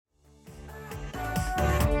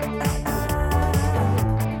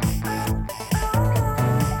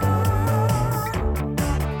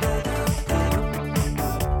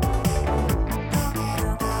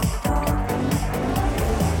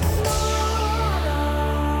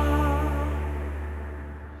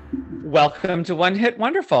Welcome to One Hit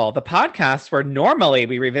Wonderful, the podcast where normally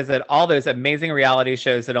we revisit all those amazing reality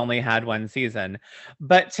shows that only had one season.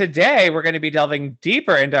 But today we're going to be delving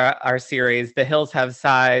deeper into our series, The Hills Have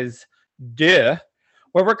Size, where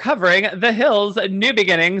we're covering The Hills New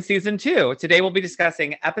Beginning Season 2. Today we'll be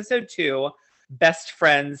discussing Episode 2, Best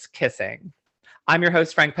Friends Kissing. I'm your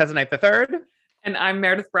host, Frank Pezzanite III. And I'm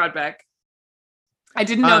Meredith Broadbeck. I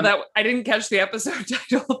didn't know that. I didn't catch the episode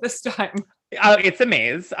title this time. It's a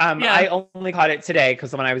maze. I only caught it today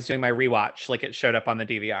because when I was doing my rewatch, it showed up on the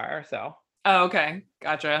DVR. So. Oh, okay.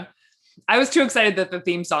 Gotcha. I was too excited that the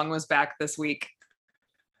theme song was back this week.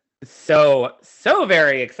 So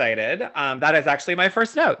very excited. That is actually my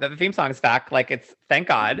first note, that the theme song is back. It's thank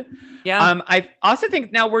God. Yeah. I also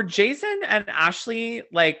think now, were Jason and Ashley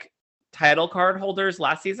title card holders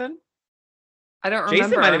last season? I don't remember.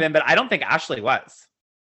 Jason might have been, but I don't think Ashley was.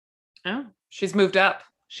 Oh, she's moved up.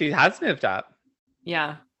 She has moved up.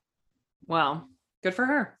 Yeah. Well, good for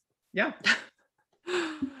her. Yeah.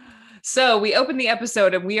 So we open the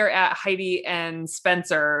episode and we are at Heidi and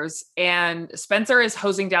Spencer's, and Spencer is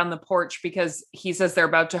hosing down the porch because he says they're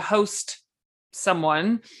about to host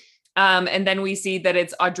someone. And then we see that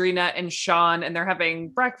it's Audrina and Sean, and they're having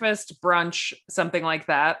breakfast, brunch, something like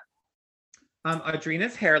that.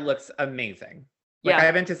 Audrina's hair looks amazing. Yeah.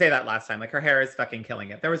 I meant to say that last time. Her hair is fucking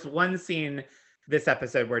killing it. There was one scene this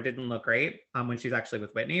episode where it didn't look great when she's actually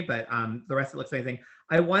with Whitney, but the rest of it looks amazing.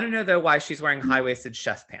 I want to know though why she's wearing high-waisted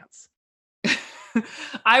chef pants.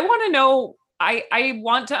 I want to know. I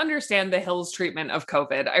want to understand the Hills treatment of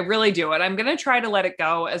COVID. I really do. And I'm going to try to let it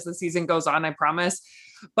go as the season goes on, I promise.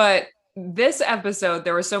 But this episode,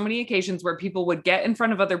 there were so many occasions where people would get in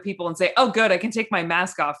front of other people and say, oh, good, I can take my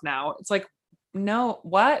mask off now. It's like, no,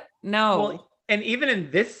 what? No. Well, and even in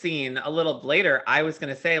this scene, a little later, I was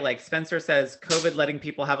going to say, Spencer says COVID letting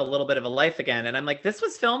people have a little bit of a life again. And I'm like, this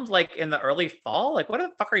was filmed in the early fall. What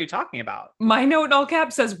the fuck are you talking about? My note in all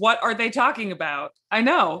caps says, what are they talking about? I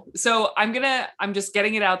know. So I'm just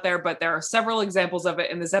getting it out there, but there are several examples of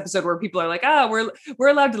it in this episode where people are like, we're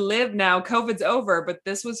allowed to live now. COVID's over. But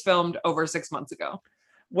this was filmed over 6 months ago.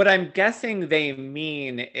 What I'm guessing they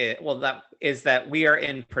mean is that we are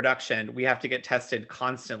in production. We have to get tested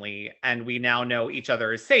constantly, and we now know each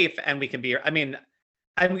other is safe, and we can be. I'm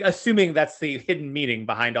assuming that's the hidden meaning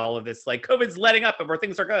behind all of this. COVID's letting up, and where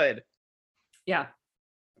things are good. Yeah,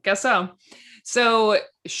 guess so. So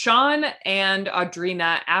Sean and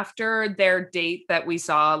Audrina, after their date that we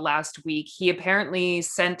saw last week, he apparently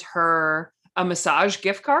sent her a massage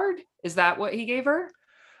gift card. Is that what he gave her?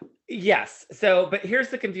 Yes. So, but here's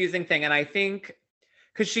the confusing thing. And I think,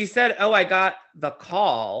 because she said, oh, I got the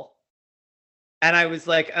call. And I was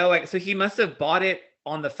like, so he must have bought it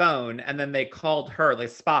on the phone. And then they called her, the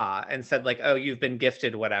spa, and said oh, you've been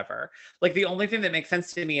gifted whatever. The only thing that makes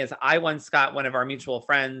sense to me is I once got one of our mutual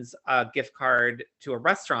friends a gift card to a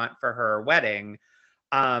restaurant for her wedding.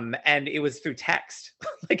 And it was through text.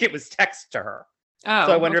 It was text to her. Oh,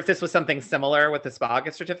 so I wonder if this was something similar with the spa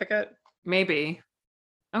gift certificate. Maybe.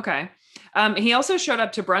 Okay. He also showed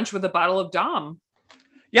up to brunch with a bottle of Dom.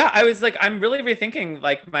 Yeah, I was I'm really rethinking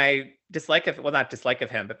my dislike of, not dislike of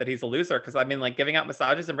him, but that he's a loser. Because giving out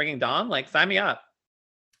massages and bringing Dom, sign me up.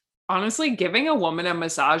 Honestly, giving a woman a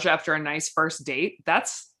massage after a nice first date,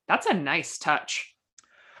 that's a nice touch.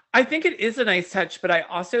 I think it is a nice touch, but I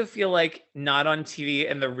also feel not on TV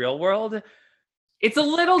in the real world. It's a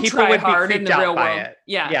little try hard in the real world. It.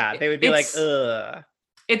 Yeah, they would be ugh.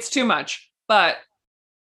 It's too much, but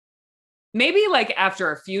maybe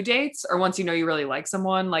after a few dates, or once you really like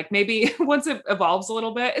someone, maybe once it evolves a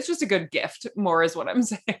little bit, it's just a good gift, more is what I'm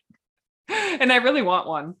saying. And I really want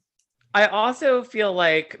one. I also feel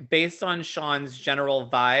based on Sean's general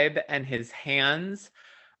vibe and his hands,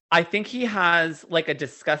 I think he has a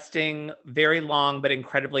disgusting, very long, but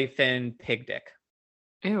incredibly thin pig dick.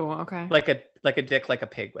 Ew, okay. Like a dick like a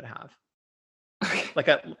pig would have. Okay.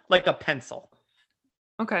 Like a pencil.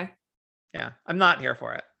 Okay. Yeah, I'm not here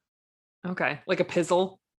for it. Okay, like a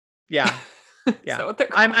pizzle. Yeah, yeah.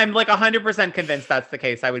 I'm 100% convinced that's the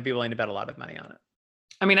case. I would be willing to bet a lot of money on it.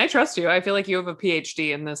 I mean, I trust you. I feel like you have a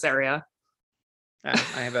PhD in this area. I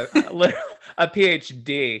have a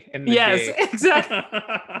PhD in the yes, D. exactly.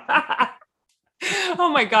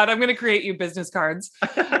 Oh my God, I'm going to create you business cards.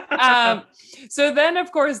 So then,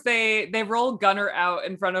 of course, they roll Gunnar out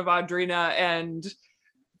in front of Audrina and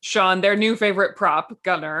Sean, their new favorite prop,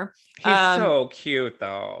 Gunnar. He's so cute,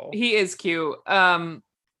 though. He is cute. And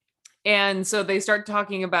so they start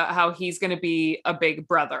talking about how he's going to be a big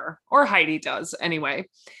brother, or Heidi does anyway.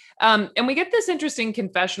 And we get this interesting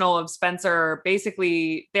confessional of Spencer.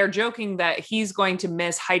 Basically, they're joking that he's going to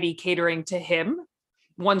miss Heidi catering to him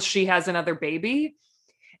once she has another baby.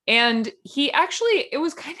 And it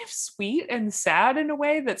was kind of sweet and sad in a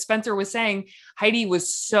way that Spencer was saying Heidi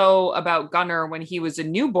was so about Gunnar when he was a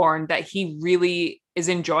newborn that he really is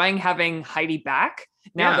enjoying having Heidi back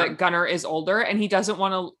now that Gunnar is older, and he doesn't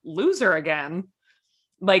want to lose her again.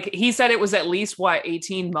 Like he said, it was at least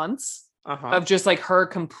 18 months of just like her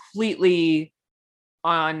completely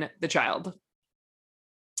on the child.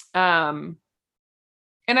 And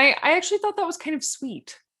I actually thought that was kind of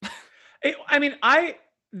sweet.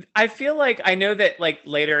 I feel like I know that like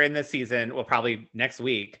later in the season, well, probably next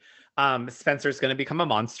week, Spencer's going to become a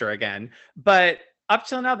monster again. But up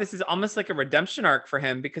till now, this is almost like a redemption arc for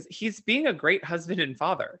him because he's being a great husband and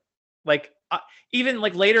father. Like even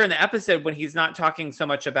like later in the episode when he's not talking so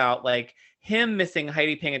much about like him missing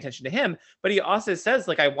Heidi paying attention to him, but he also says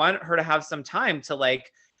like, I want her to have some time to like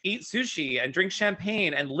eat sushi and drink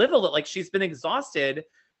champagne and live a little, like she's been exhausted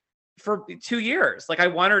for 2 years. Like I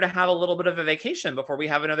want her to have a little bit of a vacation before we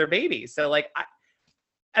have another baby. So like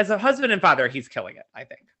as a husband and father, he's killing it, I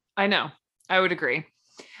think. I know. I would agree.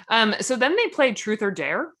 So then they played Truth or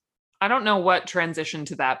Dare. I don't know what transition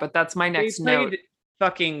to that, but that's my next note.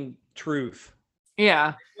 Fucking Truth. Yeah.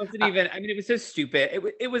 It wasn't even, I mean, it was so stupid.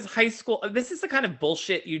 It was high school. This is the kind of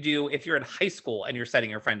bullshit you do if you're in high school and you're setting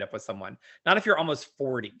your friend up with someone, not if you're almost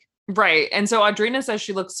 40. Right. And so Audrina says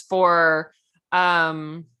she looks for,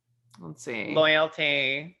 let's see.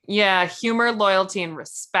 Loyalty. Yeah. Humor, loyalty, and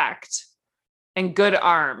respect, and good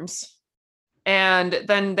arms. And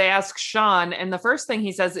then they ask Sean, and the first thing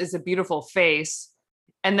he says is a beautiful face.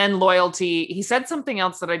 And then loyalty. He said something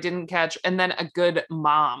else that I didn't catch. And then a good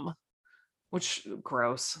mom, which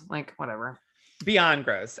gross, like whatever. Beyond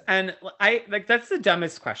gross. And I like, that's the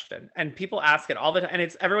dumbest question. And people ask it all the time. And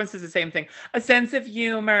it's, everyone says the same thing. A sense of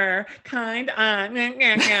humor, kind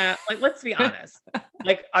of, like, let's be honest.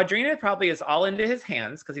 Like Audrina probably is all into his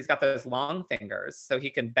hands because he's got those long fingers so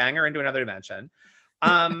he can bang her into another dimension.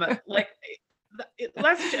 Like,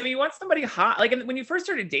 I mean, you want somebody hot. Like when you first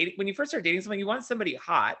start dating someone, you want somebody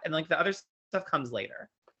hot, and like the other stuff comes later.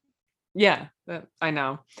 Yeah, I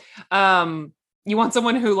know. You want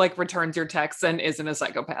someone who like returns your texts and isn't a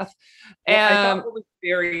psychopath. Well, I thought what was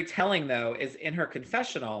very telling though is in her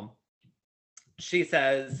confessional, she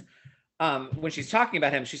says, when she's talking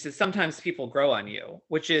about him, she says, sometimes people grow on you,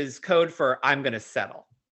 which is code for I'm going to settle.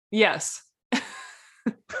 Yes.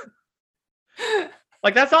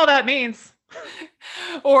 Like that's all that means.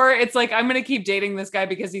 Or it's like, I'm going to keep dating this guy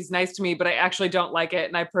because he's nice to me, but I actually don't like it.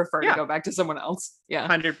 And I prefer to go back to someone else. Yeah.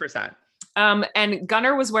 100%. And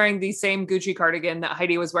Gunnar was wearing the same Gucci cardigan that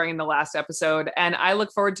Heidi was wearing in the last episode. And I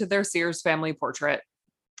look forward to their Sears family portrait.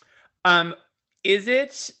 Is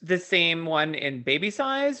it the same one in baby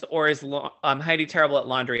size, or is Heidi terrible at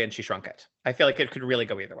laundry and she shrunk it? I feel like it could really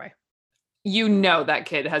go either way. You know, that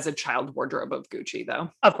kid has a child wardrobe of Gucci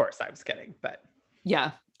though. Of course, I was kidding, but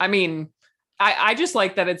yeah, I mean, I just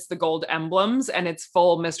like that it's the gold emblems and it's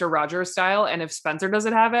full Mr. Rogers style. And if Spencer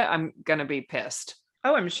doesn't have it, I'm going to be pissed.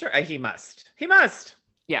 Oh, I'm sure he must. He must.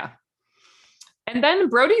 Yeah. And then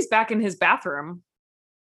Brody's back in his bathroom.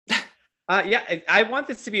 Yeah, I want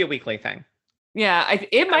this to be a weekly thing. Yeah,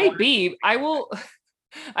 it might be. I will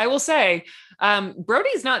say,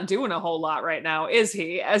 Brody's not doing a whole lot right now, is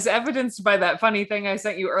he? As evidenced by that funny thing I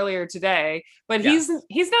sent you earlier today. But he's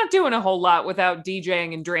not doing a whole lot without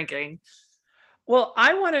DJing and drinking. Well,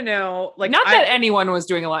 I want to know, like, not that anyone was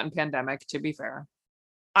doing a lot in pandemic, to be fair.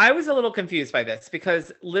 I was a little confused by this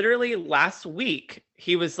because literally last week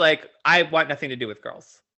he was like, I want nothing to do with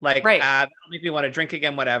girls. Like, right. That'll make me want to drink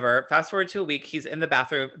again, whatever. Fast forward to a week, he's in the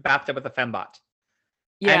bathtub with a fembot.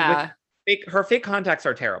 Yeah. And her fake contacts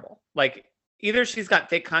are terrible. Like, either she's got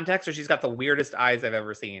fake contacts or she's got the weirdest eyes I've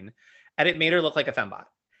ever seen. And it made her look like a fembot.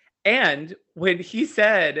 And when he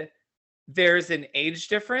said there's an age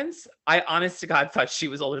difference, I honest to God thought she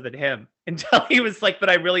was older than him until he was like, but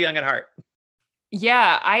I'm really young at heart.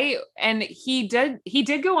 Yeah, and he did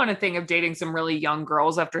go on a thing of dating some really young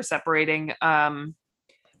girls after separating from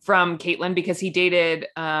Caitlyn, because he dated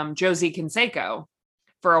Josie Canseco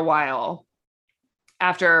for a while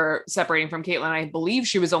after separating from Caitlyn. I believe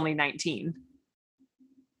she was only 19.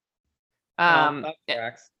 That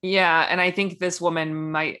tracks. Yeah, and I think this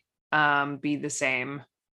woman might be the same.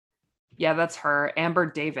 Yeah, that's her, Amber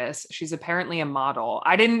Davis. She's apparently a model.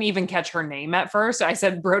 I didn't even catch her name at first. I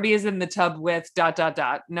said Brody is in the tub with ...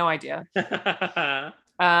 No idea.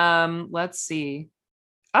 Let's see.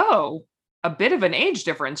 Oh, a bit of an age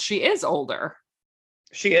difference. She is older.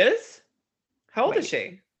 She is? How old is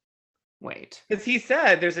she? Wait. Because he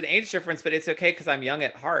said there's an age difference, but it's okay because I'm young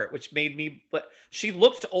at heart, which made me, but she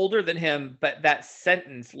looked older than him, but that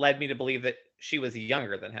sentence led me to believe that she was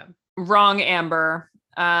younger than him. Wrong, Amber.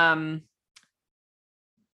 Wrong,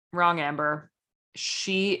 Amber.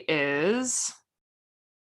 She is.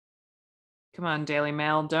 Come on, Daily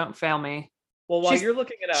Mail, don't fail me. Well, while you're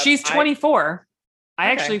looking it up, she's 24.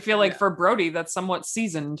 I Okay. actually feel like for Brody, that's somewhat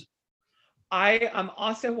seasoned. I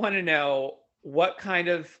also want to know what kind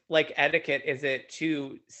of like etiquette is it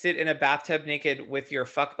to sit in a bathtub naked with your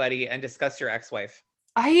fuck buddy and discuss your ex-wife?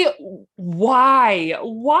 Why?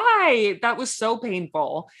 That was so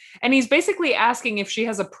painful. And he's basically asking if she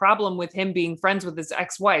has a problem with him being friends with his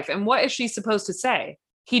ex-wife. And what is she supposed to say?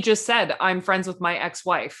 He just said, I'm friends with my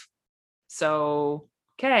ex-wife. So,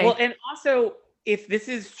 okay. Well, and also, if this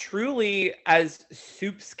is truly as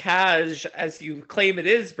soups cash as you claim it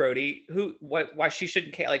is, Brody, why she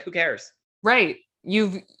shouldn't care? Like, who cares? Right.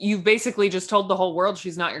 You've basically just told the whole world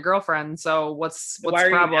she's not your girlfriend. So what's the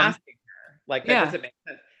problem? Asking her? Like, that doesn't make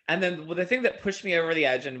sense. And then the thing that pushed me over the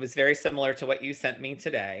edge and was very similar to what you sent me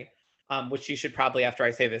today, which you should probably, after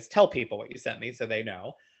I say this, tell people what you sent me so they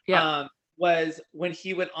know. Yeah. Was when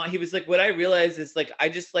he went on, he was like, what I realized is like, I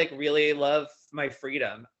just like really love my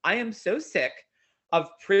freedom. I am so sick of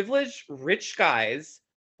privileged rich guys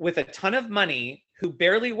with a ton of money who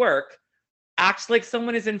barely work act like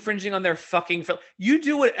someone is infringing on their fucking you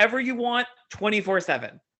do whatever you want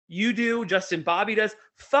 24/7. You do, Justin Bobby does,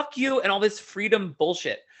 fuck you and all this freedom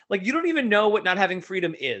bullshit. Like, you don't even know what not having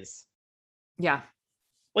freedom is. Yeah.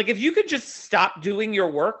 Like, if you could just stop doing your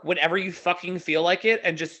work whenever you fucking feel like it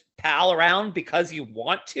and just pal around because you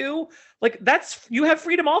want to, like, you have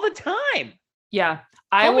freedom all the time. Yeah.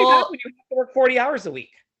 Tell me that when you have to work 40 hours a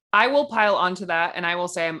week. I will pile onto that. And I will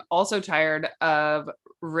say, I'm also tired of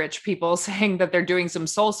rich people saying that they're doing some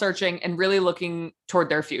soul searching and really looking toward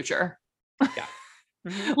their future. Yeah.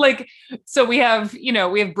 Mm-hmm. Like, so we have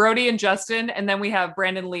Brody and Justin, and then we have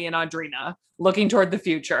Brandon Lee and Audrina looking toward the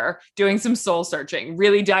future, doing some soul searching,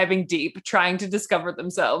 really diving deep, trying to discover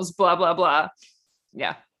themselves, blah, blah, blah.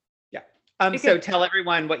 Yeah. Yeah. So tell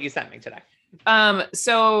everyone what you sent me today.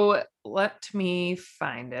 So let me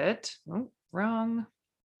find it. Oh, wrong.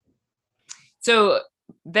 So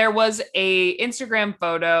there was a Instagram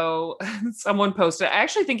photo someone posted. I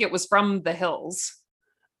actually think it was from The Hills.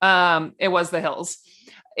 It was The Hills.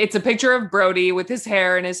 It's a picture of Brody with his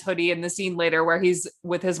hair and his hoodie in the scene later where he's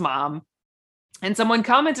with his mom. And someone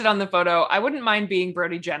commented on the photo, I wouldn't mind being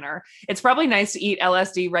Brody Jenner. It's probably nice to eat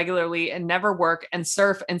LSD regularly and never work and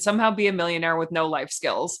surf and somehow be a millionaire with no life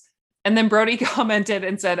skills. And then Brody commented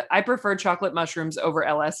and said, I prefer chocolate mushrooms over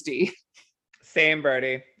LSD. Same,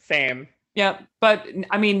 Brody. Same. Yeah. But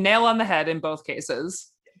I mean, nail on the head in both cases.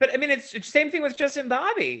 But I mean, it's the same thing with Justin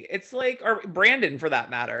Bobby. It's like, or Brandon for that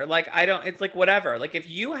matter. Like, it's like whatever. Like, if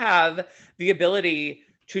you have the ability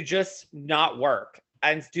to just not work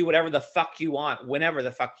and do whatever the fuck you want, whenever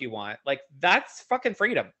the fuck you want, like, that's fucking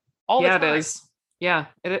freedom. All the time. Yeah, it is. Yeah,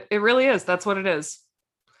 it really is. That's what it is.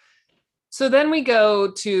 So then we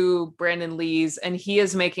go to Brandon Lee's and he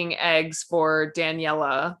is making eggs for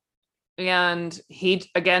Daniela. And he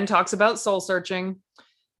again talks about soul searching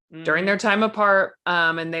during their time apart,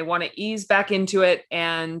 and they want to ease back into it.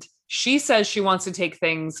 And she says she wants to take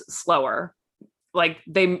things slower, like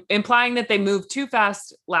implying that they moved too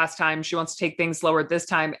fast last time. She wants to take things slower this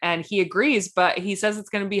time, and he agrees, but he says it's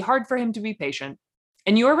going to be hard for him to be patient.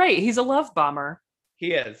 And you are right, he's a love bomber.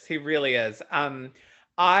 He is. He really is.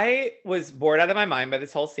 I was bored out of my mind by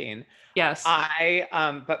this whole scene. Yes.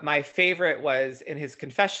 But my favorite was in his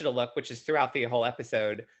confessional look, which is throughout the whole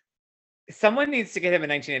episode. Someone needs to get him a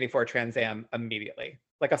 1984 Trans Am immediately,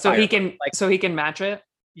 like so he can match it.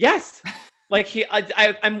 Yes, like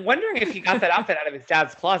I'm wondering if he got that outfit out of his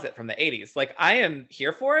dad's closet from the 80s. Like, I am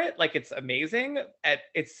here for it. Like, it's amazing.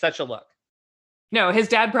 It's such a look. No, his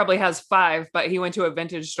dad probably has 5, but he went to a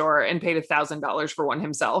vintage store and paid $1,000 for one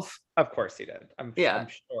himself. Of course he did. I'm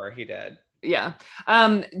sure he did. Yeah.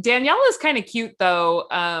 Danielle is kind of cute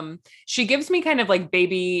though. She gives me kind of like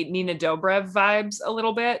baby Nina Dobrev vibes a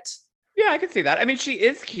little bit. Yeah, I can see that. I mean, she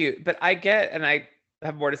is cute, but and I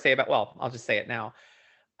have more to say well, I'll just say it now.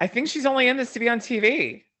 I think she's only in this to be on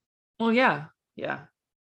TV. Well, yeah. Yeah.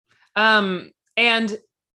 And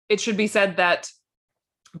it should be said that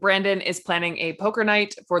Brandon is planning a poker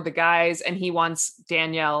night for the guys, and he wants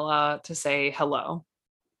Danielle to say hello.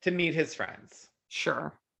 To meet his friends.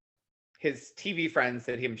 Sure. His TV friends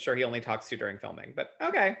that I'm sure he only talks to during filming, but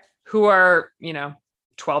okay. Who are,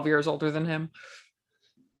 12 years older than him.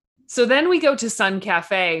 So then we go to Sun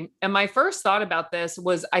Cafe. And my first thought about this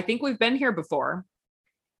was, I think we've been here before.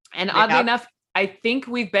 And oddly enough, I think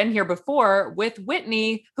we've been here before with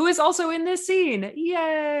Whitney, who is also in this scene.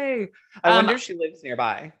 Yay. I wonder if she lives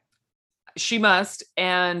nearby. She must.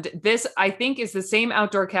 And this, I think, is the same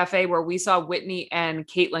outdoor cafe where we saw Whitney and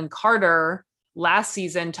Caitlyn Carter last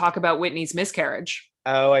season talk about Whitney's miscarriage.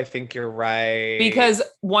 Oh, I think you're right. Because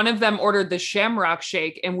one of them ordered the Shamrock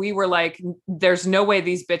Shake, and we were like, there's no way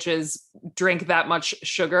these bitches drink that much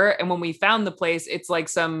sugar. And when we found the place, it's like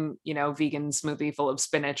some, vegan smoothie full of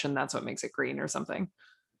spinach, and that's what makes it green or something.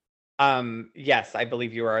 Yes, I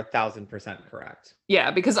believe you are 1,000% correct. Yeah,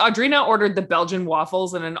 because Audrina ordered the Belgian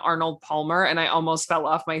waffles and an Arnold Palmer, and I almost fell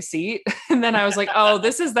off my seat. And then I was like, oh,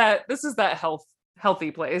 this is that healthy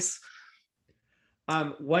place.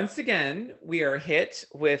 Once again, we are hit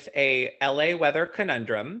with a LA weather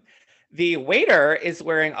conundrum. The waiter is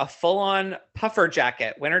wearing a full-on puffer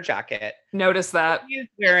jacket, winter jacket. Notice that. He is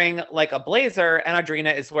wearing like a blazer, and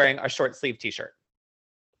Audrina is wearing a short sleeve t-shirt.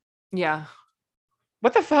 Yeah.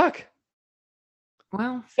 What the fuck?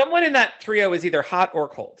 Well, someone in that trio is either hot or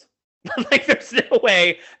cold. Like, there's no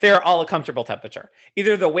way they're all a comfortable temperature.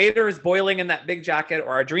 Either the waiter is boiling in that big jacket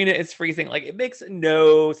or Audrina is freezing. Like, it makes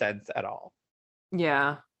no sense at all.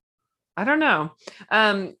 Yeah. I don't know.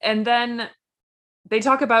 And then they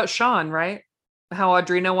talk about Sean, right? How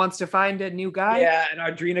Audrina wants to find a new guy. Yeah, and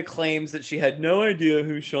Audrina claims that she had no idea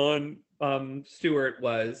who Sean Stewart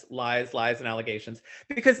was. Lies, and allegations.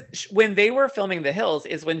 Because when they were filming The Hills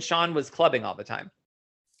is when Sean was clubbing all the time.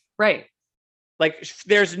 Right. Like,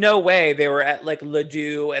 there's no way they were at like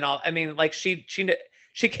Ledoux and all. I mean, like she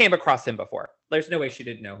came across him before. There's no way she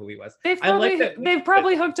didn't know who he was. They've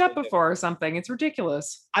probably hooked up before or something. It's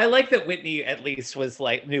ridiculous. I like that Whitney at least was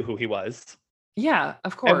like knew who he was. Yeah,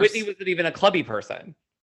 of course. And Whitney wasn't even a clubby person.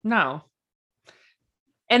 No.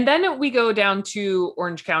 And then we go down to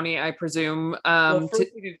Orange County, I presume. Well,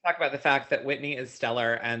 first we need to talk about the fact that Whitney is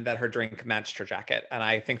stellar and that her drink matched her jacket. And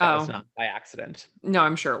I think that was not by accident. No,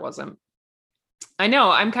 I'm sure it wasn't. I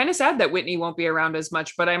know. I'm kind of sad that Whitney won't be around as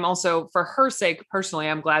much, but I'm also, for her sake, personally,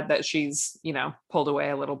 I'm glad that she's, pulled away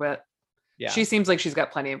a little bit. Yeah. She seems like she's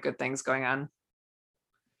got plenty of good things going on.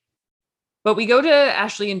 But we go to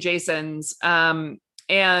Ashley and Jason's,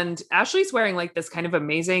 and Ashley's wearing like this kind of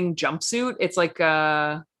amazing jumpsuit. It's like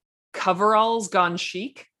coveralls gone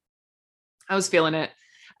chic. I was feeling it.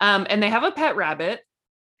 And they have a pet rabbit.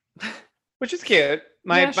 Which is cute.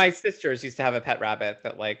 My sisters used to have a pet rabbit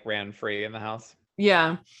that like ran free in the house.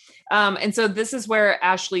 Yeah. And so this is where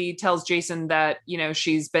Ashley tells Jason that,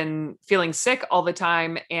 she's been feeling sick all the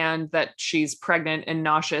time and that she's pregnant and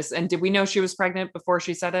nauseous. And did we know she was pregnant before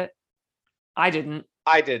she said it? I didn't.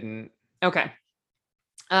 Okay.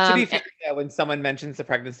 To be fair, when someone mentions the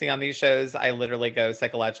pregnancy on these shows, I literally go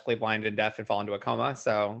psychologically blind and deaf and fall into a coma.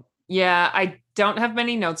 So yeah, I don't have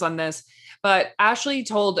many notes on this, but Ashley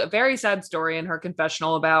told a very sad story in her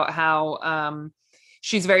confessional about how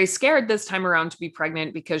she's very scared this time around to be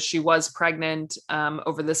pregnant because she was pregnant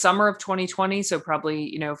over the summer of 2020. So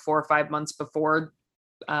probably, 4 or 5 months before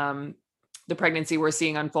the pregnancy we're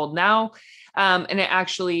seeing unfold now. And it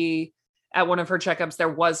actually, at one of her checkups, there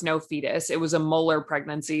was no fetus. It was a molar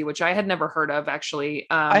pregnancy, which I had never heard of, actually.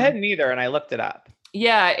 I hadn't either, and I looked it up.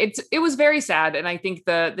 Yeah, it was very sad. And I think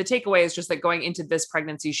the takeaway is just that going into this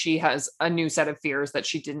pregnancy, she has a new set of fears that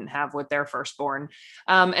she didn't have with their firstborn.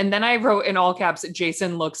 And then I wrote in all caps,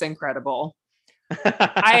 Jason looks incredible.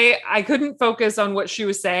 I couldn't focus on what she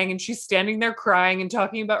was saying. And she's standing there crying and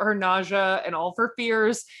talking about her nausea and all of her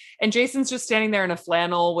fears. And Jason's just standing there in a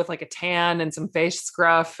flannel with like a tan and some face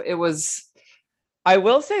scruff. I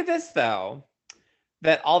will say this, though,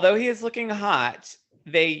 that although he is looking hot,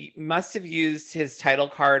 they must have used his title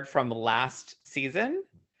card from last season,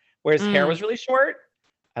 where his hair was really short.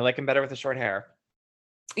 I like him better with the short hair.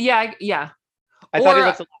 Yeah. I thought he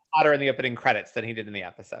looked a lot hotter in the opening credits than he did in the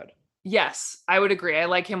episode. Yes, I would agree. I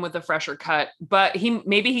like him with a fresher cut, but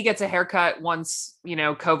maybe he gets a haircut once,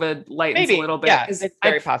 COVID lightens a little bit. Yeah, it's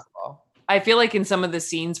very possible. I feel like in some of the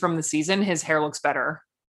scenes from the season, his hair looks better.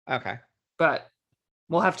 Okay. But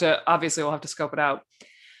we'll have to scope it out.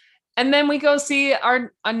 And then we go see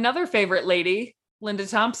another favorite lady, Linda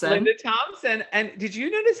Thompson. And did you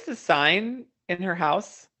notice the sign in her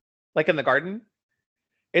house, like in the garden?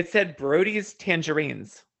 It said Brody's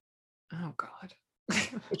Tangerines. Oh, God.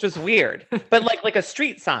 Which was weird, but like a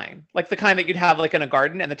street sign, like the kind that you'd have like in a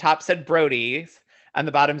garden, and the top said Brody's and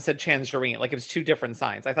the bottom said Tangerine. Like it was two different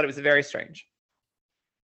signs. I thought it was very strange.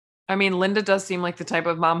 I mean, Linda does seem like the type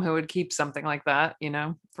of mom who would keep something like that,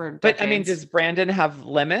 for decades. But I mean, does Brandon have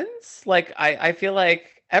lemons? Like I feel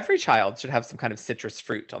like every child should have some kind of citrus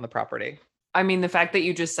fruit on the property. I mean, the fact that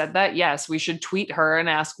you just said that, yes, we should tweet her and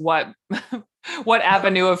ask what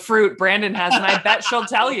avenue of fruit Brandon has, and I bet she'll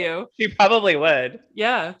tell you. She probably would.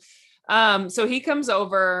 Yeah. So he comes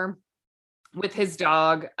over with his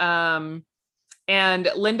dog.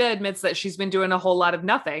 And Linda admits that she's been doing a whole lot of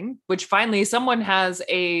nothing, which finally someone has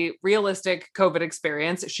a realistic COVID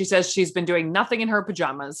experience. She says she's been doing nothing in her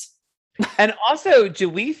pajamas. And also, do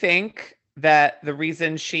we think that the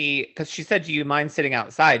reason because she said, do you mind sitting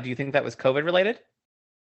outside? Do you think that was COVID related?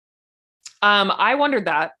 I wondered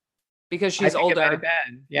that because I she's think it might older. have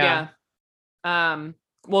been. Yeah.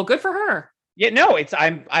 Well, good for her. Yeah, no,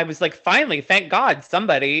 I was like, finally, thank God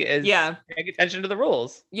somebody is paying attention to the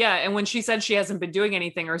rules. Yeah. And when she said she hasn't been doing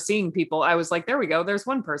anything or seeing people, I was like, there we go. There's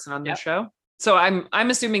one person on this show. So I'm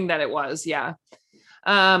assuming that it was, yeah.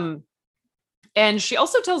 And she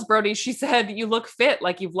also tells Brody, she said, you look fit,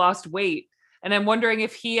 like you've lost weight. And I'm wondering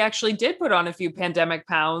if he actually did put on a few pandemic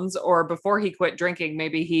pounds, or before he quit drinking,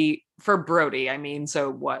 maybe for Brody, I mean,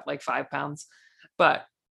 so what, like 5 pounds? But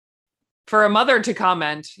for a mother to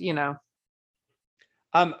comment,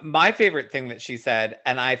 My favorite thing that she said,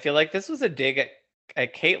 and I feel like this was a dig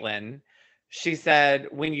at Caitlyn. She said,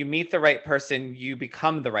 when you meet the right person, you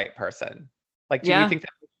become the right person. Like, do you think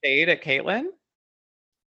that was shade at Caitlyn?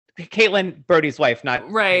 Caitlyn, Brody's wife,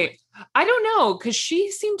 not right. Caitlyn. I don't know, because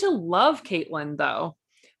she seemed to love Caitlyn though,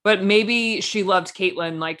 but maybe she loved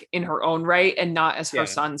Caitlyn like in her own right and not as her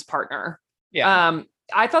son's partner. Yeah.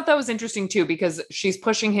 I thought that was interesting too, because she's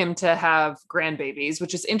pushing him to have grandbabies,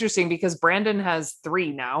 which is interesting because Brandon has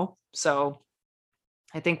 3 now. So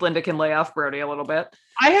I think Linda can lay off Brody a little bit.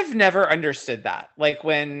 I have never understood that. Like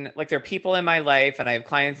when, like there are people in my life and I have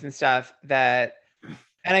clients and stuff that,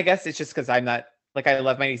 and I guess it's just because I'm not, like I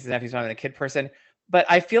love my nieces and nephews, but I'm a kid person. But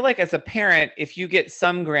I feel like as a parent, if you get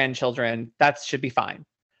some grandchildren, that should be fine.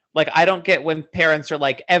 Like, I don't get when parents are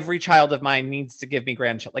like, every child of mine needs to give me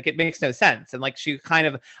grandchildren. Like, it makes no sense. And like,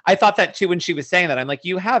 I thought that too when she was saying that. I'm like,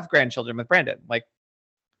 you have grandchildren with Brandon. Like,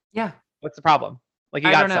 yeah, what's the problem? Like,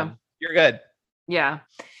 you got some. You're good. Yeah.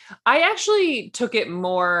 I actually took it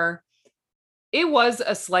more, it was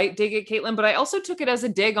a slight dig at Caitlyn, but I also took it as a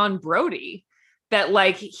dig on Brody, that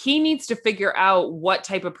like, he needs to figure out what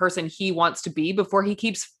type of person he wants to be before he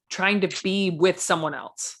keeps trying to be with someone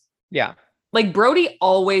else. Yeah. Like Brody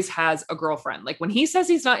always has a girlfriend. Like when he says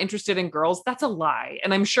he's not interested in girls, that's a lie.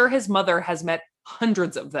 And I'm sure his mother has met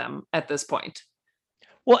hundreds of them at this point.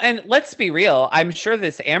 Well, and let's be real. I'm sure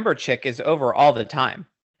this Amber chick is over all the time.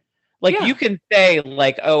 Like you can say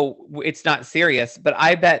like, oh, it's not serious, but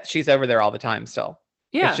I bet she's over there all the time still.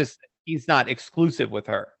 Yeah. It's just, he's not exclusive with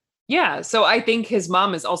her. Yeah. So I think his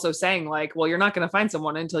mom is also saying like, well, you're not going to find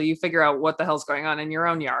someone until you figure out what the hell's going on in your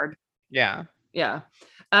own yard. Yeah. Yeah.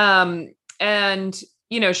 And,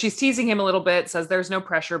 she's teasing him a little bit, says there's no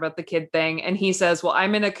pressure about the kid thing. And he says, well,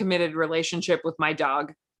 I'm in a committed relationship with my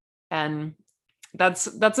dog. And that's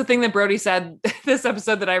the thing that Brody said this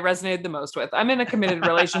episode that I resonated the most with. I'm in a committed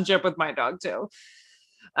relationship with my dog too.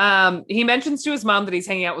 He mentions to his mom that he's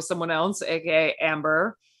hanging out with someone else, aka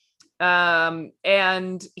Amber.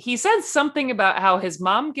 And he says something about how his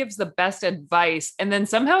mom gives the best advice. And then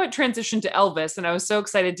somehow it transitioned to Elvis. And I was so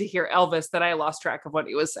excited to hear Elvis that I lost track of what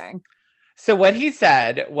he was saying. So what he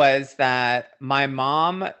said was that my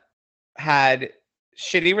mom had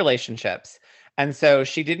shitty relationships. And so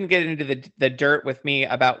she didn't get into the dirt with me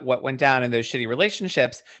about what went down in those shitty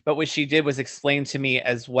relationships. But what she did was explain to me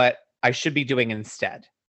as what I should be doing instead.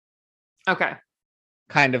 Okay.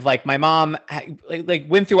 Kind of like my mom like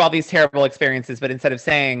went through all these terrible experiences, but instead of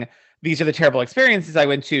saying these are the terrible experiences I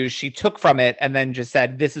went to, she took from it and then just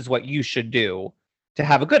said, this is what you should do to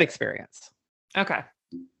have a good experience. Okay.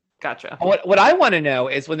 Gotcha. What I want to know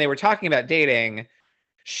is when they were talking about dating,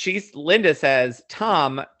 Linda says,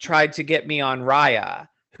 Tom tried to get me on Raya.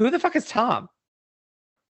 Who the fuck is Tom?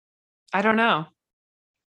 I don't know.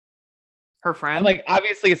 Her friend? I'm like,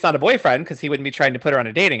 obviously it's not a boyfriend because he wouldn't be trying to put her on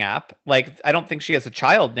a dating app. Like, I don't think she has a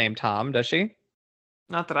child named Tom, does she?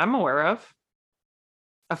 Not that I'm aware of.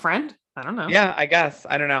 A friend? I don't know. Yeah, I guess.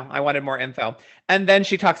 I don't know. I wanted more info. And then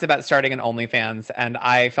she talks about starting an OnlyFans, and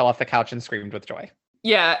I fell off the couch and screamed with joy.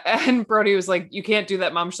 Yeah, and Brody was like, you can't do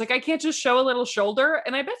that, Mom. She's like, I can't just show a little shoulder,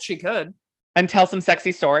 and I bet she could. And tell some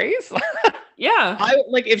sexy stories? Yeah.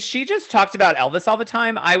 If she just talked about Elvis all the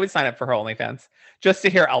time, I would sign up for her OnlyFans just to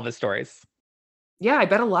hear Elvis stories. Yeah, I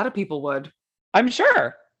bet a lot of people would. I'm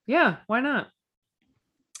sure. Yeah, why not?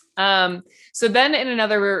 So then in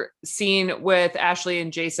another scene with Ashley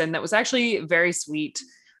and Jason that was actually very sweet.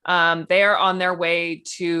 They are on their way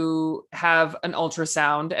to have an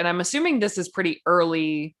ultrasound, and I'm assuming this is pretty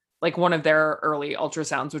early, like one of their early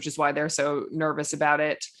ultrasounds, which is why they're so nervous about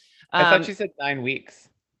it. I thought she said 9 weeks.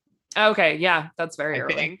 Okay, yeah, that's very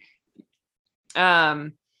early.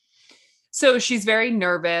 So she's very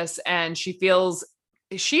nervous and she feels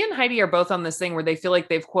she and Heidi are both on this thing where they feel like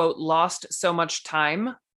they've, quote, lost so much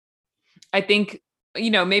time. I think,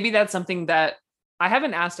 maybe that's something that I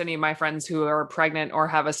haven't asked any of my friends who are pregnant or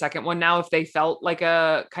have a second one now if they felt like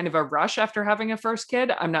a kind of a rush after having a first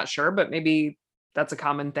kid. I'm not sure, but maybe that's a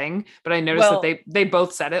common thing. But I noticed that they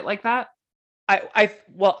both said it like that. I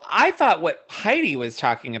thought what Heidi was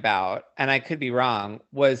talking about, and I could be wrong,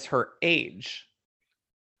 was her age.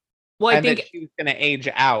 Well, I think that she was going to age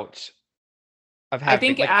out of having. I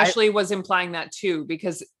think Ashley was implying that too,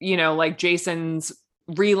 because like Jason's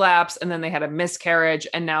relapse, and then they had a miscarriage,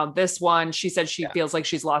 and now this one, she said she feels like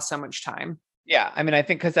she's lost so much time. Yeah, I mean, I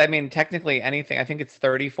think because technically anything, I think it's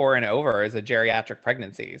 34 and over is a geriatric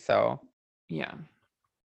pregnancy. So yeah,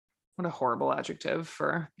 what a horrible adjective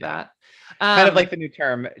for that. Kind of like the new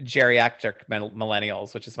term geriatric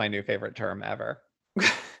millennials, which is my new favorite term ever.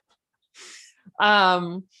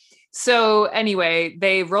 So anyway,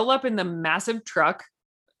 they roll up in the massive truck,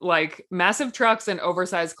 like massive trucks and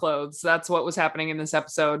oversized clothes. That's what was happening in this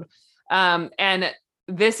episode. And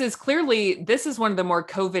this is one of the more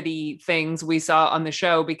COVID-y things we saw on the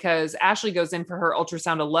show, because Ashley goes in for her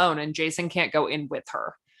ultrasound alone and Jason can't go in with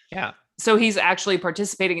her. Yeah. So he's actually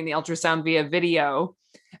participating in the ultrasound via video.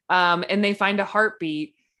 And they find a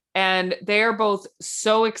heartbeat, and they are both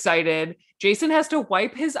so excited. Jason has to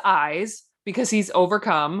wipe his eyes because he's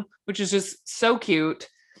overcome, which is just so cute.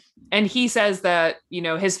 And he says that,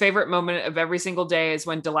 his favorite moment of every single day is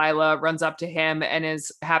when Delilah runs up to him and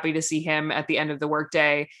is happy to see him at the end of the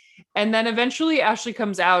workday. And then eventually Ashley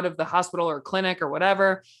comes out of the hospital or clinic or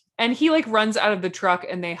whatever, and he like runs out of the truck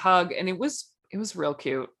and they hug, and it was real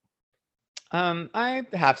cute. I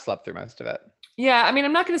half slept through most of it. Yeah, I mean,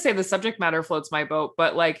 I'm not going to say the subject matter floats my boat,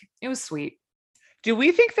 but like, it was sweet. Do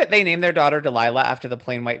we think that they named their daughter Delilah after the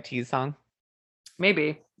Plain White T's song?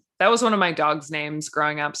 Maybe. That was one of my dog's names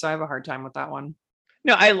growing up, so I have a hard time with that one.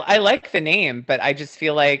 No, I like the name, but I just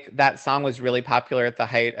feel like that song was really popular at the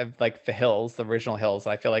height of like the Hills, the original Hills.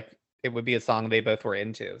 I feel like it would be a song they both were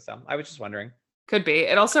into. So I was just wondering. Could be.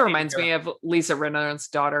 It also reminds me of Lisa Rinna's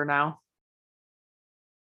daughter now.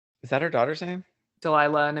 Is that her daughter's name?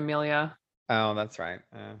 Delilah and Amelia. Oh, that's right.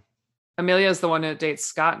 Amelia is the one that dates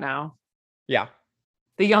Scott now. Yeah.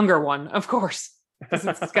 The younger one, of course, because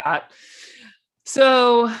it's Scott.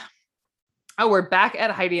 So, we're back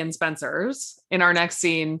at Heidi and Spencer's in our next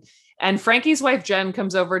scene. And Frankie's wife, Jen,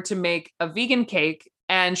 comes over to make a vegan cake.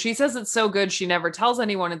 And she says it's so good, she never tells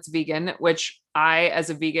anyone it's vegan, which I, as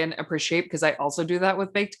a vegan, appreciate, because I also do that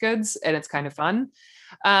with baked goods, and it's kind of fun.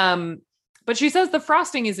 But she says the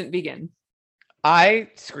frosting isn't vegan. I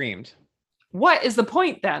screamed. What is the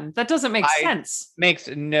point then? That doesn't make sense. Makes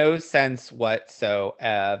no sense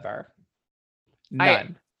whatsoever.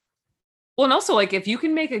 None. Well, and also, like, if you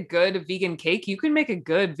can make a good vegan cake, you can make a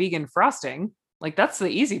good vegan frosting. Like, that's the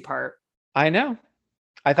easy part. I know.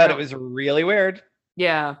 I thought it was really weird.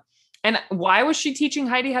 Yeah. And why was she teaching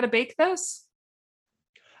Heidi how to bake this?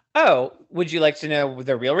 Oh, would you like to know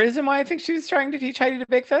the real reason why I think she was trying to teach Heidi to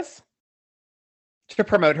bake this? To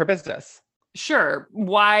promote her business. Sure.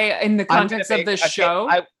 Why, in the context of this show?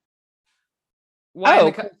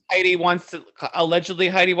 Heidi wants to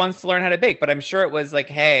learn how to bake, but I'm sure it was like,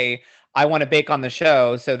 hey, I want to bake on the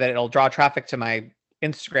show so that it'll draw traffic to my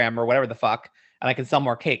Instagram or whatever the fuck, and I can sell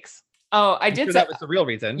more cakes. Oh, that was the real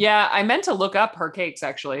reason. Yeah, I meant to look up her cakes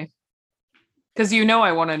actually, because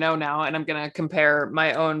I want to know now, and I'm going to compare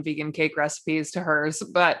my own vegan cake recipes to hers.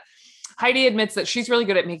 But Heidi admits that she's really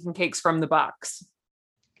good at making cakes from the box.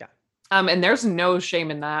 Yeah. And there's no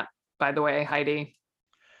shame in that, by the way, Heidi.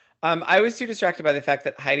 I was too distracted by the fact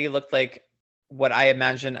that Heidi looked like what I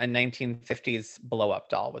imagine a 1950s blow-up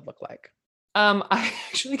doll would look like. I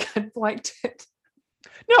actually kind of liked it.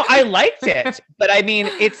 No, I liked it, but I mean,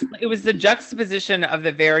 it was the juxtaposition of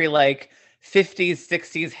the very like 50s,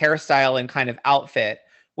 60s hairstyle and kind of outfit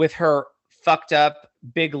with her fucked up,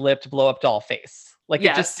 big-lipped blow-up doll face. Like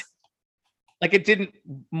it didn't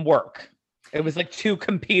work. It was like two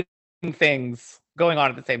competing things going on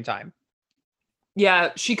at the same time.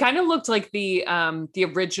 Yeah, she kind of looked like the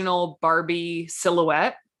original Barbie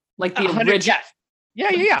silhouette, like the original.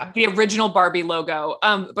 Yeah. The original Barbie logo.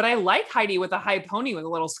 But I like Heidi with a high pony with a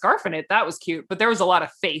little scarf in it. That was cute, but there was a lot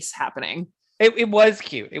of face happening. It was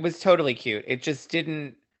cute. It was totally cute. It just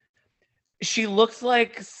didn't. She looks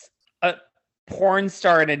like a porn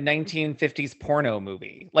star in a 1950s porno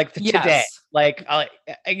movie, like today. Like,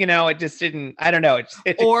 it just didn't. I don't know.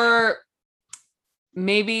 Or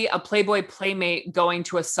maybe a Playboy Playmate going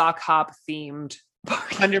to a sock hop themed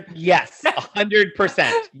party. Yes,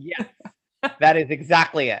 100%. Yes, that is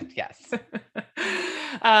exactly it. Yes.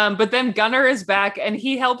 But then Gunnar is back and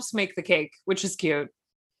he helps make the cake, which is cute.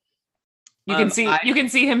 You can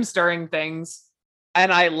see him stirring things.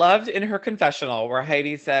 And I loved in her confessional where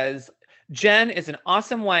Heidi says, Jen is an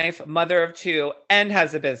awesome wife, mother of two, and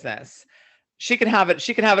has a business. She can have it.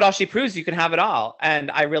 She can have it all. She proves you can have it all. And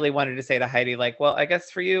I really wanted to say to Heidi, like, well, I guess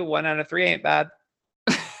for you, 1 out of 3 ain't bad.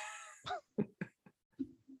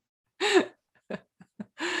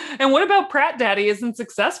 And what about Pratt Daddy isn't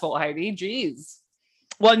successful, Heidi? Jeez.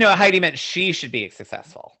 Well, no, Heidi meant she should be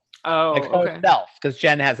successful. Oh, like okay. herself, because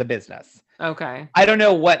Jen has a business. Okay. I don't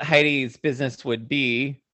know what Heidi's business would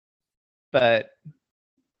be, but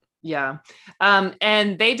yeah.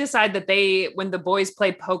 And they decide that when the boys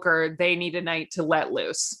play poker, they need a night to let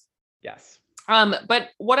loose. Yes. But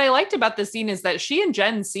what I liked about this scene is that she and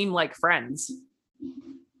Jen seem like friends.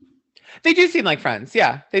 They do seem like friends.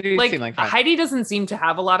 Yeah, they do seem like friends. Heidi doesn't seem to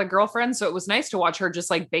have a lot of girlfriends, so it was nice to watch her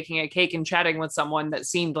just like baking a cake and chatting with someone that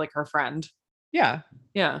seemed like her friend. Yeah.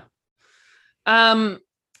 Yeah. And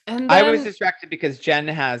then, I was distracted because Jen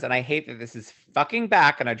has, and I hate that this is fucking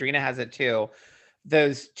back, and Audrina has it too,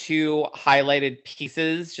 those 2 highlighted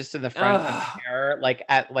pieces just in the front of the hair, like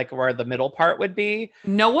at like where the middle part would be.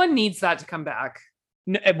 No one needs that to come back.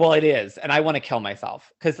 No, well, it is. And I want to kill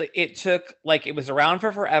myself because it took, like, it was around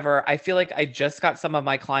for forever. I feel like I just got some of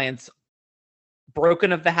my clients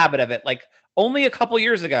broken of the habit of it, like only a couple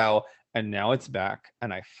years ago. And now it's back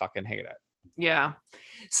and I fucking hate it. Yeah.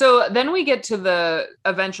 So then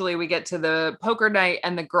eventually we get to the poker night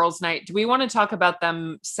and the girls' night. Do we want to talk about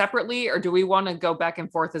them separately or do we want to go back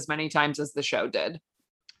and forth as many times as the show did?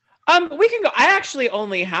 We can go. I actually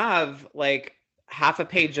only have like half a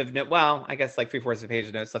page of I guess like 3/4 of a page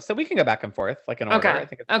of notes left. So we can go back and forth like in order. Okay. I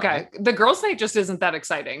think it's okay. Fine. The girls' night just isn't that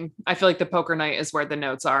exciting. I feel like the poker night is where the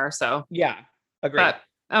notes are. So yeah, agree.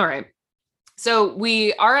 All right. So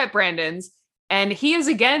we are at Brandon's and he is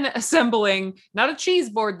again assembling not a cheese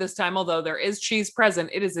board this time, although there is cheese present.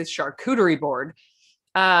 It is a charcuterie board.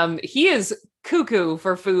 He is cuckoo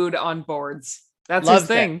for food on boards. That's his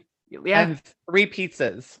thing. Yeah. And 3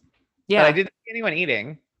 pizzas. Yeah. But I didn't see anyone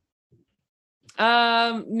eating.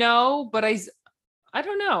 No, but I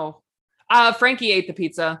don't know. Frankie ate the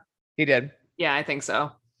pizza. He did. Yeah, I think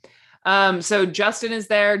so. So Justin is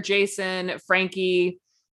there, Jason, Frankie,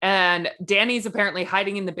 and Danny's apparently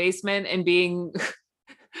hiding in the basement and being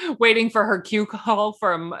waiting for her cue call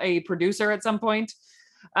from a producer at some point.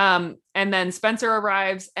 And then Spencer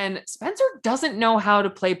arrives and Spencer doesn't know how to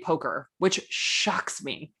play poker, which shocks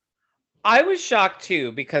me. I was shocked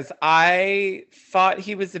too, because I thought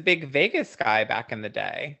he was a big Vegas guy back in the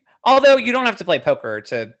day. Although you don't have to play poker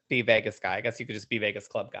to be Vegas guy. I guess you could just be Vegas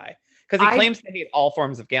club guy. Because he claims to hate all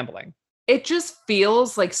forms of gambling. It just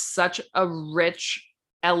feels like such a rich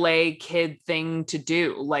LA kid thing to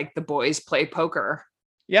do. Like the boys play poker.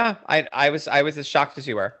 Yeah, I was as shocked as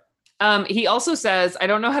you were. He also says, I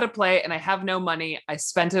don't know how to play and I have no money. I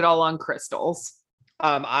spent it all on crystals. He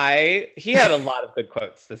had a lot of good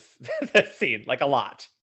quotes this scene, like a lot.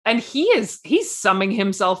 And he's summing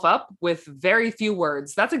himself up with very few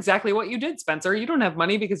words. That's exactly what you did, Spencer. You don't have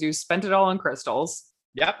money because you spent it all on crystals.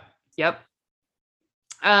 Yep.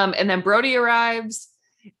 And then Brody arrives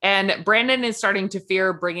and Brandon is starting to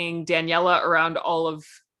fear bringing Daniela around all of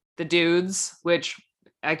the dudes, which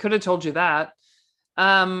I could have told you that.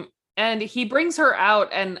 And he brings her out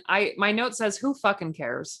and my note says, who fucking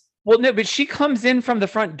cares? Well, no, but she comes in from the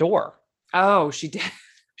front door. Oh, she did.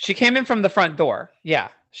 She came in from the front door. Yeah.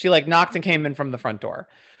 She like knocked and came in from the front door.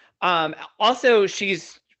 Also,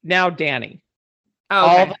 she's now Danny. Oh,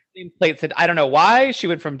 okay. All the nameplates, I don't know why she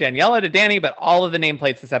went from Daniela to Danny, but all of the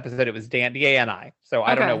nameplates this episode, it was D-A-N-I. So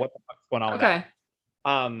I don't know what the fuck's going on with that.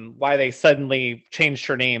 Why they suddenly changed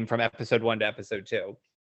her name from episode 1 to episode 2.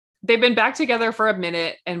 They've been back together for a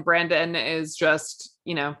minute and Brandon is just,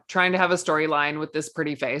 trying to have a storyline with this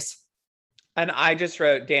pretty face. And I just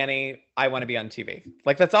wrote, Danny, I want to be on TV.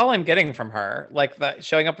 Like, that's all I'm getting from her. Like,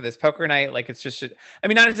 showing up with this poker night, like, it's just, I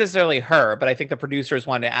mean, not necessarily her, but I think the producers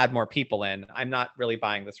wanted to add more people in. I'm not really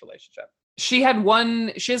buying this relationship. She has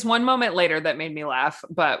one moment later that made me laugh,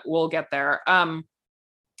 but we'll get there.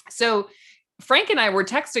 So Frank and I were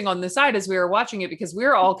texting on the side as we were watching it because we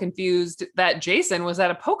were all confused that Jason was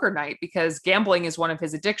at a poker night because gambling is one of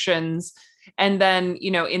his addictions. And then,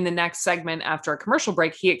 in the next segment after a commercial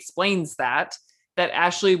break, he explains that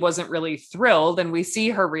Ashley wasn't really thrilled. And we see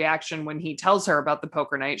her reaction when he tells her about the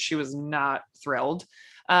poker night. She was not thrilled.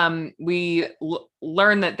 We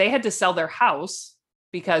learn that they had to sell their house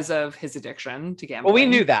because of his addiction to gambling. Well, we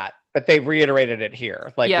knew that, but they reiterated it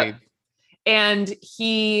here. And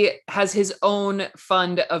he has his own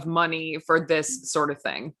fund of money for this sort of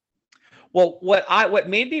thing. Well, what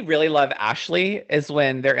made me really love Ashley is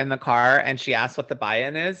when they're in the car and she asks what the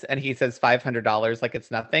buy-in is, and he says $500 like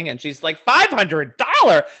it's nothing, and she's like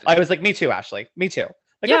 $500. I was like, me too, Ashley, me too.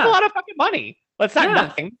 Like that's a lot of fucking money. That's not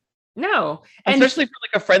nothing. No, and especially for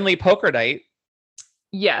like a friendly poker night.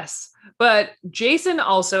 Yes, but Jason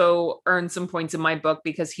also earned some points in my book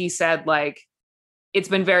because he said like it's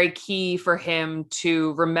been very key for him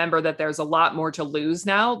to remember that there's a lot more to lose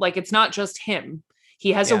now. Like it's not just him.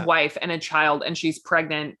 He has a wife and a child and she's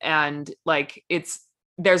pregnant, and like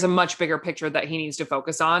there's a much bigger picture that he needs to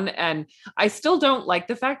focus on. And I still don't like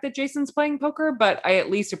the fact that Jason's playing poker, but I at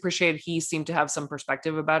least appreciate he seemed to have some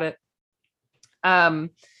perspective about it.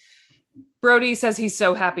 Brody says he's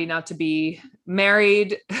so happy not to be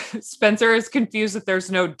married. Spencer is confused that there's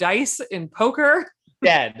no dice in poker.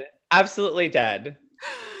 Dead. Absolutely dead.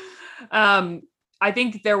 I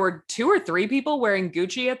think there were 2 or 3 people wearing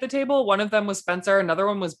Gucci at the table. One of them was Spencer. Another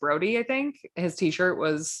one was Brody, I think. His t-shirt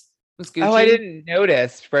was Gucci. Oh, I didn't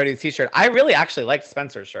notice Brody's t-shirt. I really actually liked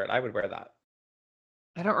Spencer's shirt. I would wear that.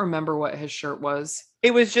 I don't remember what his shirt was.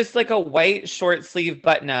 It was just like a white short sleeve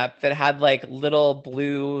button up that had like little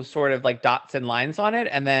blue sort of like dots and lines on it.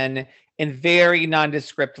 And then in very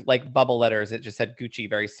nondescript like bubble letters, it just said Gucci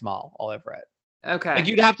very small all over it. Okay. Like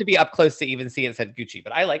you'd have to be up close to even see it said Gucci,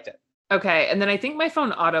 but I liked it. Okay. And then I think my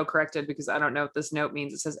phone auto corrected because I don't know what this note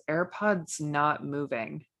means. It says AirPods not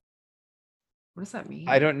moving. What does that mean?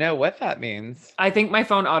 I don't know what that means. I think my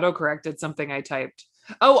phone auto corrected something I typed.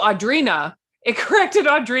 Oh, Audrina. It corrected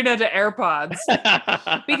Audrina to AirPods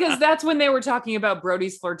because that's when they were talking about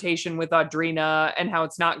Brody's flirtation with Audrina and how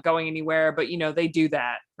it's not going anywhere, but you know, they do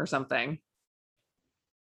that or something.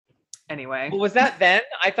 Anyway. Well, was that then?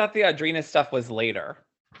 I thought the Audrina stuff was later.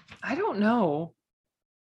 I don't know.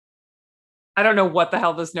 I don't know what the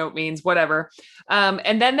hell this note means, whatever.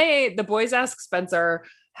 And then the boys ask Spencer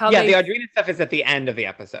how the Audrina stuff is at the end of the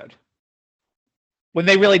episode. When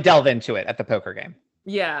they really delve into it at the poker game.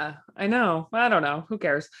 Yeah, I know. I don't know. Who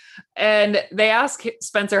cares? And they ask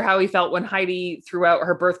Spencer how he felt when Heidi threw out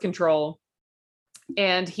her birth control.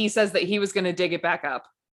 And he says that he was going to dig it back up.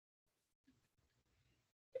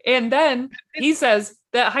 And then he says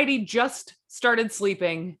that Heidi just started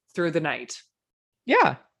sleeping through the night.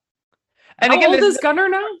 Yeah. And how old is Gunnar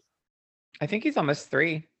now? I think he's almost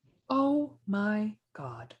 3. Oh my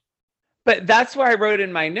God. But that's why I wrote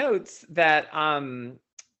in my notes that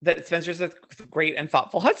that Spencer's a great and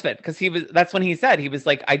thoughtful husband, because that's when he said, he was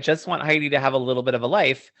like, I just want Heidi to have a little bit of a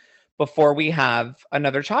life before we have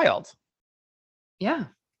another child. Yeah.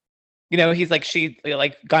 You know, he's like,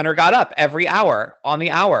 Gunnar got up every hour on the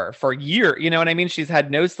hour for a year. You know what I mean? She's had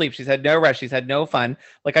no sleep. She's had no rest. She's had no fun.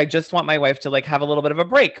 Like, I just want my wife to like have a little bit of a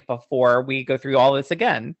break before we go through all this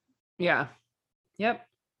again. Yeah. Yep.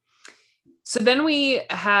 So then we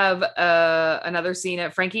have another scene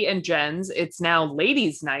at Frankie and Jen's. It's now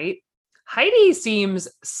ladies' night. Heidi seems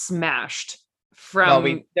smashed from... Well,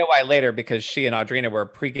 we know why later, because she and Audrina were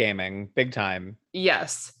pre-gaming big time.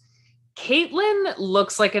 Yes. Caitlin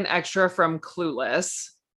looks like an extra from Clueless.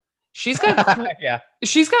 She's got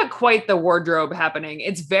she's got quite the wardrobe happening.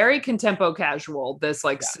 It's very contempo casual, this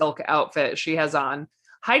silk outfit she has on.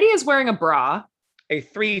 Heidi is wearing a bra. A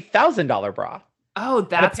 $3,000 bra. Oh,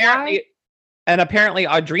 that's why? And apparently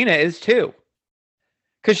Audrina is too.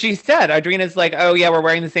 Because she said, Audrina's like, oh yeah, we're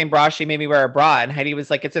wearing the same bra. She made me wear a bra. And Heidi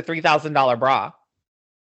was like, it's a $3,000 bra.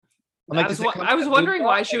 I was wondering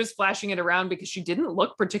why she was flashing it around, because she didn't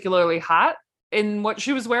look particularly hot in what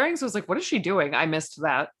she was wearing. So I was like, what is she doing? I missed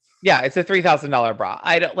that. Yeah, it's a $3,000 bra.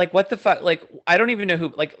 I don't like, what the fuck? Like, I don't even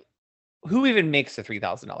know who even makes a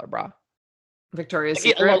 $3,000 bra. Victoria's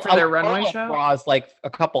Secret for their runway show. Bras like a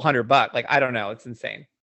couple $100. Like, I don't know. It's insane.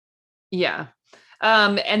 Yeah.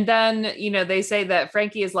 And then, they say that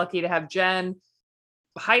Frankie is lucky to have Jen.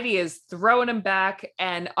 Heidi is throwing him back.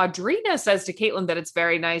 And Audrina says to Caitlin that it's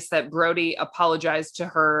very nice that Brody apologized to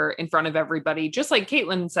her in front of everybody, just like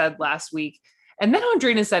Caitlin said last week. And then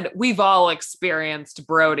Audrina said, we've all experienced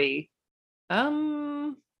Brody.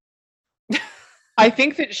 I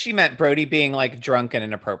think that she meant Brody being like drunk and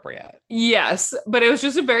inappropriate. Yes, but it was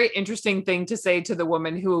just a very interesting thing to say to the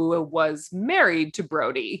woman who was married to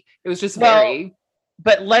Brody. It was just very...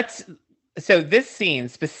 But so this scene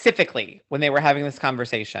specifically, when they were having this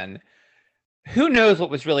conversation, who knows what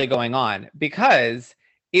was really going on? Because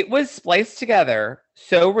it was spliced together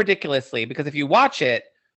so ridiculously, because if you watch it,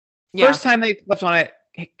 first time they left on it,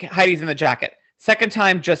 Heidi's in the jacket. Second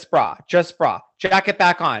time, just bra, jacket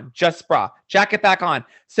back on, just bra, jacket back on.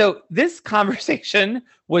 So this conversation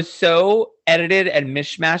was so edited and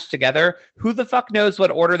mishmashed together. Who the fuck knows what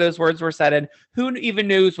order those words were said in? Who even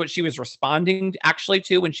knows what she was responding actually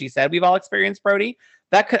to when she said we've all experienced Brody?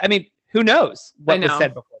 That could, I mean, who knows what was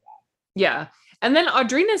said before that? Yeah. And then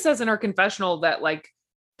Audrina says in her confessional that like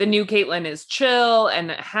the new Caitlyn is chill and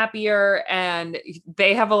happier and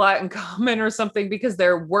they have a lot in common or something because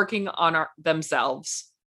they're working on themselves.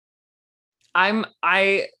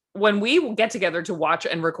 When we get together to watch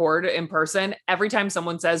and record in person, every time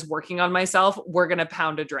someone says working on myself, we're going to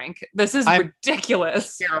pound a drink. This is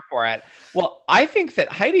ridiculous. Here for it. Well, I think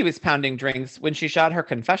that Heidi was pounding drinks when she shot her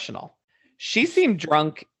confessional. She seemed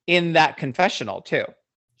drunk in that confessional too.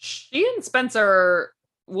 She and Spencer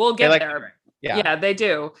will get there. Yeah, they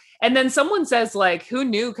do. And then someone says, like, who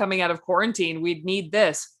knew coming out of quarantine we'd need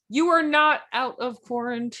this? You are not out of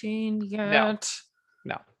quarantine yet.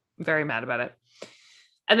 No. I'm very mad about it.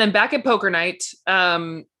 And then back at poker night,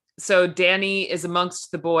 so Danny is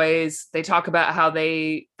amongst the boys. They talk about how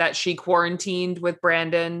that she quarantined with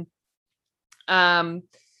Brandon. And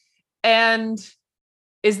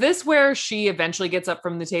is this where she eventually gets up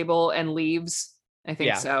from the table and leaves? I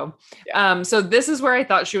think so. Yeah. So this is where I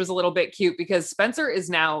thought she was a little bit cute because Spencer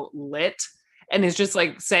is now lit and is just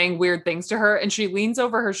like saying weird things to her. And she leans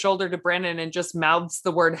over her shoulder to Brandon and just mouths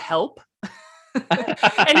the word help.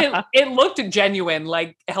 And it looked genuine,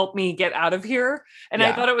 like help me get out of here. And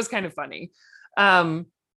I thought it was kind of funny.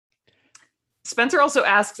 Spencer also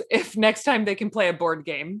asks if next time they can play a board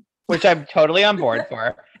game, which I'm totally on board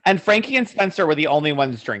for. And Frankie and Spencer were the only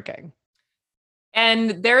ones drinking.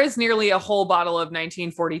 And there is nearly a whole bottle of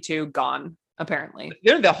 1942 gone, apparently.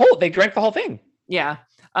 They drank the whole thing. Yeah.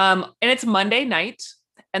 And it's Monday night.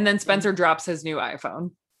 And then Spencer drops his new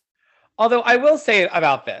iPhone. Although I will say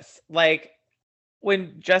about this, like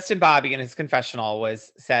when Justin Bobby in his confessional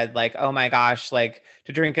said like, oh my gosh, like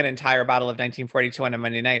to drink an entire bottle of 1942 on a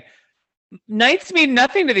Monday night. Nights mean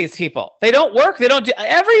nothing to these people. They don't work.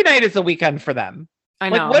 Every night is a weekend for them. I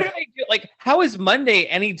know. Like, what do they do? Like, how is Monday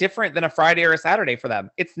any different than a Friday or a Saturday for them?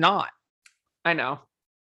 It's not. I know.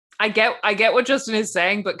 I get what Justin is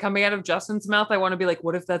saying, but coming out of Justin's mouth, I want to be like,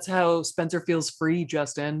 what if that's how Spencer feels free,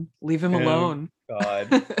 Justin? Leave him alone.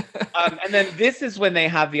 God. And then this is when they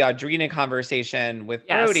have the Audrina conversation with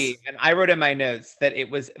Brody. And I wrote in my notes that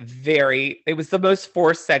it was the most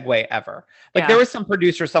forced segue ever. Like there was some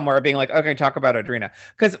producer somewhere being like, okay, talk about Audrina.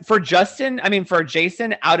 Because for Jason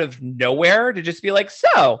out of nowhere to just be like,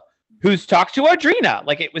 so who's talked to Audrina?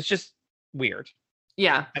 Like it was just weird.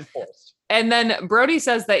 Yeah. And forced. And then Brody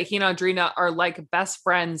says that he and Audrina are like best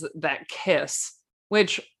friends that kiss,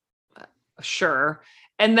 which sure.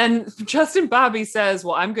 And then Justin Bobby says,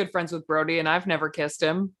 well, I'm good friends with Brody and I've never kissed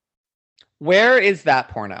him. Where is that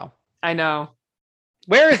porno? I know.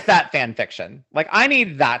 Where is that fan fiction? Like, I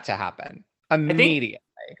need that to happen immediately.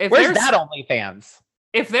 Where's that OnlyFans?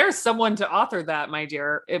 If there's someone to author that, my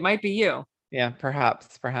dear, it might be you. Yeah,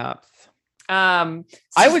 perhaps.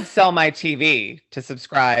 I would sell my TV to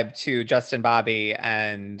subscribe to Justin Bobby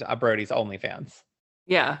and Brody's OnlyFans.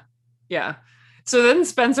 Yeah. So then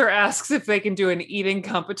Spencer asks if they can do an eating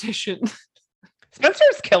competition.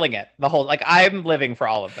 Spencer's killing it. I'm living for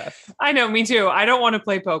all of this. I know, me too. I don't want to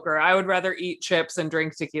play poker. I would rather eat chips and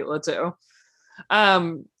drink tequila too.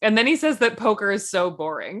 And then he says that poker is so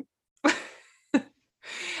boring.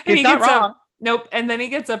 He's not wrong. Nope. And then he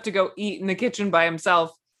gets up to go eat in the kitchen by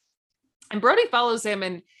himself. And Brody follows him.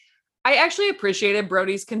 And I actually appreciated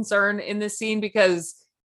Brody's concern in this scene because,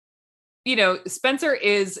 you know, Spencer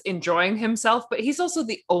is enjoying himself, but he's also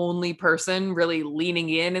the only person really leaning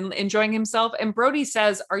in and enjoying himself. And Brody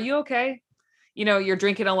says, are you okay? You know, you're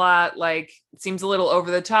drinking a lot. Like, it seems a little over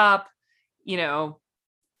the top. You know,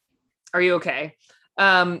 are you okay?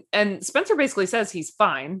 And Spencer basically says he's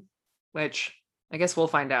fine, which I guess we'll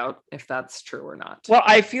find out if that's true or not. Well,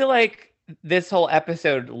 I feel like this whole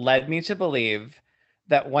episode led me to believe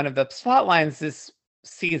that one of the plot lines this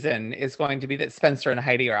season is going to be that Spencer and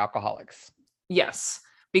Heidi are alcoholics. Yes,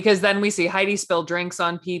 because then we see Heidi spill drinks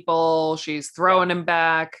on people. She's throwing him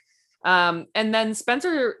back. And then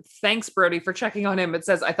Spencer thanks Brody for checking on him. It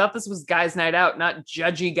says, I thought this was guys' night out, not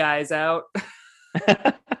judgy guys out.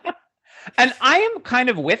 And I am kind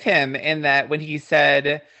of with him in that when he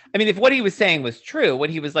said, I mean, if what he was saying was true, when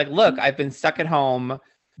he was like, look, I've been stuck at home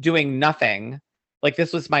doing nothing. Like,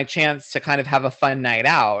 this was my chance to kind of have a fun night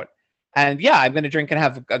out. And yeah, I'm going to drink and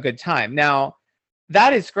have a good time. Now,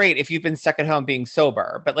 that is great if you've been stuck at home being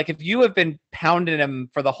sober. But like, if you have been pounding him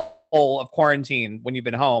for the whole of quarantine when you've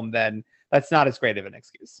been home, then that's not as great of an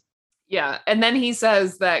excuse. Yeah. And then he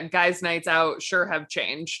says that guys' nights out sure have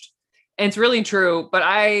changed. And it's really true. But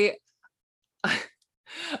I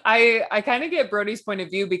kind of get Brody's point of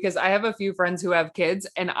view because I have a few friends who have kids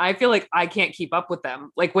and I feel like I can't keep up with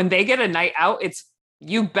them. Like when they get a night out, it's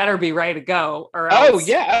you better be ready to go or else. Oh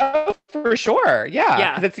yeah, oh, for sure.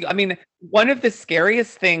 Yeah. Yeah. I mean, one of the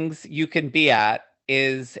scariest things you can be at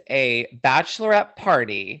is a bachelorette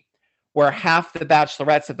party where half the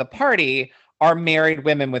bachelorettes at the party are married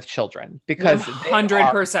women with children because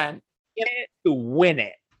 100% in it to win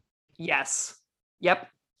it. Yes. Yep.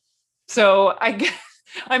 So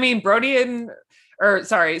I mean,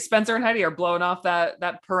 Spencer and Heidi are blowing off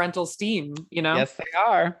that parental steam, you know? Yes, they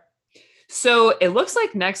are. So it looks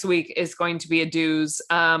like next week is going to be a dooz.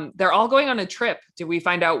 They're all going on a trip. Did we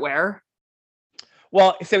find out where?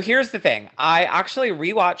 Well, so here's the thing. I actually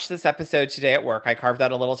rewatched this episode today at work. I carved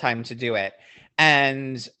out a little time to do it.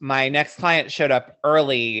 And my next client showed up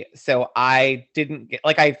early. So I didn't get,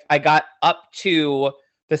 like, I got up to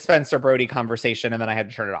the Spencer Brody conversation and then I had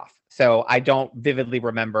to turn it off. So I don't vividly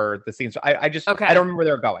remember the scenes. I don't remember where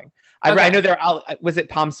they're going. I know they're out. Was it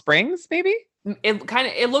Palm Springs, maybe?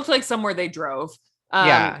 It looked like somewhere they drove.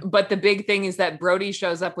 Yeah. But the big thing is that Brody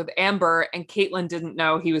shows up with Amber and Caitlyn didn't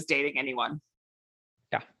know he was dating anyone.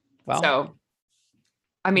 Yeah. Well, so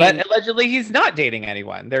I mean, but allegedly he's not dating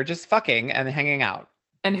anyone. They're just fucking and hanging out.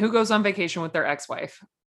 And who goes on vacation with their ex-wife?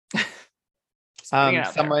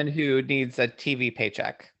 Someone who needs a TV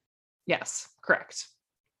paycheck. Yes, correct.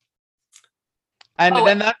 And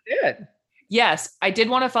then that's it. Yes, I did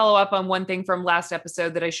want to follow up on one thing from last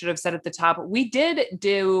episode that I should have said at the top. We did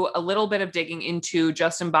do a little bit of digging into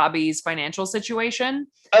Justin Bobby's financial situation.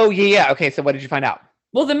 Oh, yeah. Okay, so what did you find out?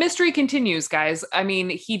 Well, the mystery continues, guys. I mean,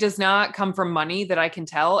 he does not come from money that I can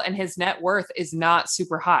tell, and his net worth is not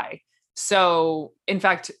super high. So, in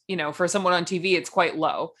fact, you know, for someone on TV, it's quite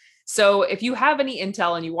low. So if you have any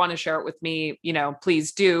intel and you want to share it with me, you know,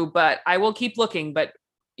 please do. But I will keep looking. But,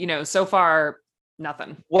 you know, so far,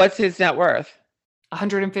 nothing. What's his net worth?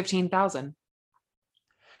 115,000.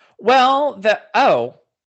 Well, I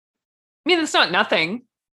mean, it's not nothing.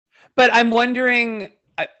 But I'm wondering,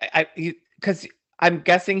 because I'm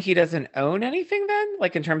guessing he doesn't own anything then,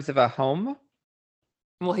 like in terms of a home.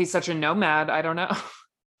 Well, he's such a nomad. I don't know.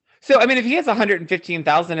 So, I mean, if he has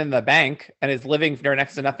 115,000 in the bank and is living for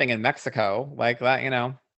next to nothing in Mexico, like that, you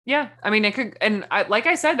know. Yeah, I mean, it could, and like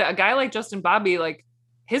I said, a guy like Justin Bobby, like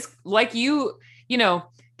you know,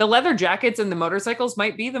 the leather jackets and the motorcycles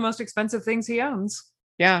might be the most expensive things he owns.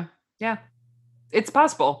 Yeah. Yeah. It's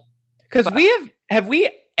possible. Because have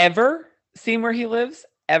we ever seen where he lives?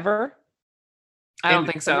 Ever? I don't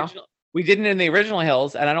think so. We didn't in the original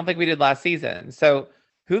Hills, and I don't think we did last season. So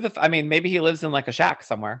I mean, maybe he lives in like a shack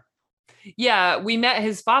somewhere. Yeah, we met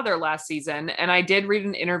his father last season, and I did read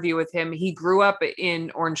an interview with him. He grew up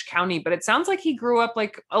in Orange County, but it sounds like he grew up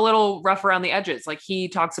like a little rough around the edges. Like he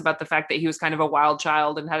talks about the fact that he was kind of a wild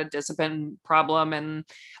child and had a discipline problem. And,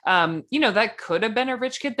 you know, that could have been a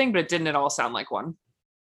rich kid thing, but it didn't at all sound like one.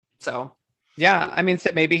 So, yeah, I mean,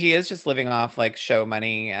 so maybe he is just living off like show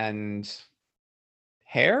money and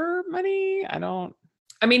hair money. I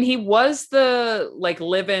mean, he was the like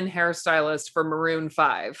live-in hairstylist for Maroon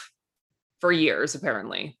 5 for years,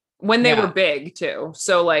 apparently, when they were big too.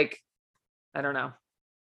 So like, I don't know.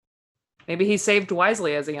 Maybe he saved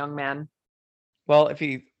wisely as a young man. Well, if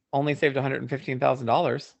he only saved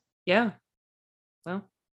 $115,000. Yeah. Well,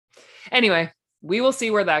 anyway, we will see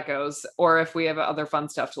where that goes, or if we have other fun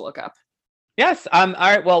stuff to look up. Yes. All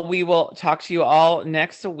right. Well, we will talk to you all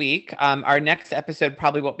next week. Our next episode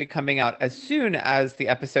probably won't be coming out as soon as the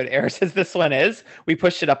episode airs as this one is. We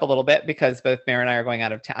pushed it up a little bit because both Mary and I are going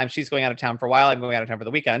out of town. She's going out of town for a while. I'm going out of town for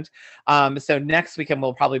the weekend. So next weekend,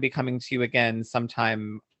 we'll probably be coming to you again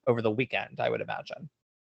sometime over the weekend, I would imagine.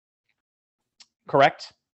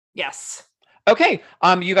 Correct? Yes. Okay.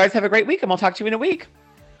 You guys have a great week and we'll talk to you in a week.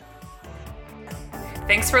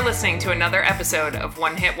 Thanks for listening to another episode of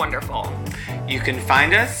One Hit Wonderful. You can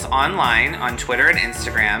find us online on Twitter and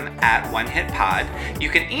Instagram at OneHitPod. You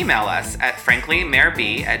can email us at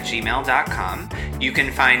franklymareb@gmail.com. You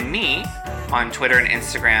can find me on Twitter and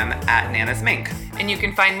Instagram at NanasMink. And you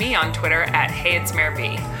can find me on Twitter at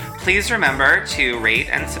HeyIt'sMareB. Please remember to rate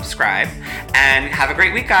and subscribe. And have a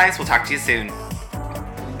great week, guys. We'll talk to you soon.